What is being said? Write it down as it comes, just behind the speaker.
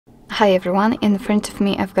Hi everyone, in front of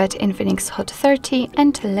me I've got Infinix Hot 30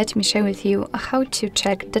 and let me share with you how to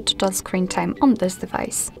check the total screen time on this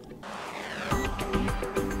device.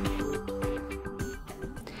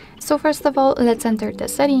 So first of all, let's enter the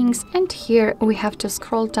settings, and here we have to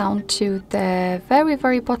scroll down to the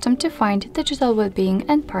very bottom to find digital well-being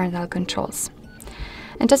and parental controls.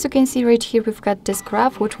 And as you can see right here, we've got this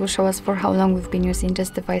graph which will show us for how long we've been using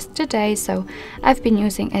this device today. So I've been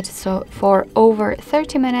using it for over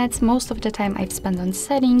 30 minutes. Most of the time I've spent on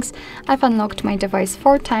settings. I've unlocked my device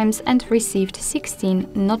 4 times and received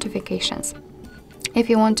 16 notifications. If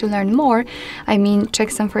you want to learn more,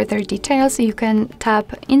 check some further details, you can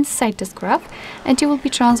tap inside this graph and you will be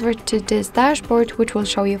transferred to this dashboard, which will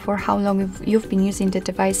show you for how long you've been using the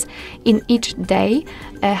device in each day,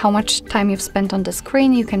 how much time you've spent on the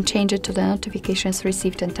screen. You can change it to the notifications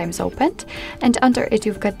received and times opened. And under it,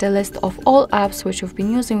 you've got the list of all apps which you've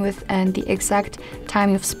been using with and the exact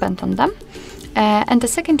time you've spent on them. And the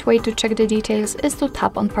second way to check the details is to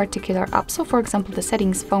tap on particular app. So for example, the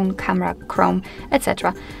settings, phone, camera, Chrome,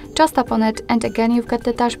 etc. Just tap on it and again you've got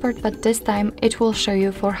the dashboard, but this time it will show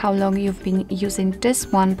you for how long you've been using this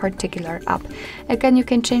one particular app. Again, you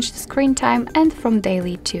can change the screen time and from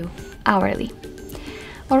daily to hourly.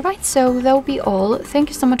 Alright, so that'll be all. Thank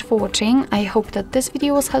you so much for watching. I hope that this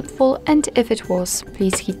video was helpful, and if it was,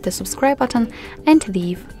 please hit the subscribe button and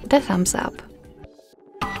leave the thumbs up.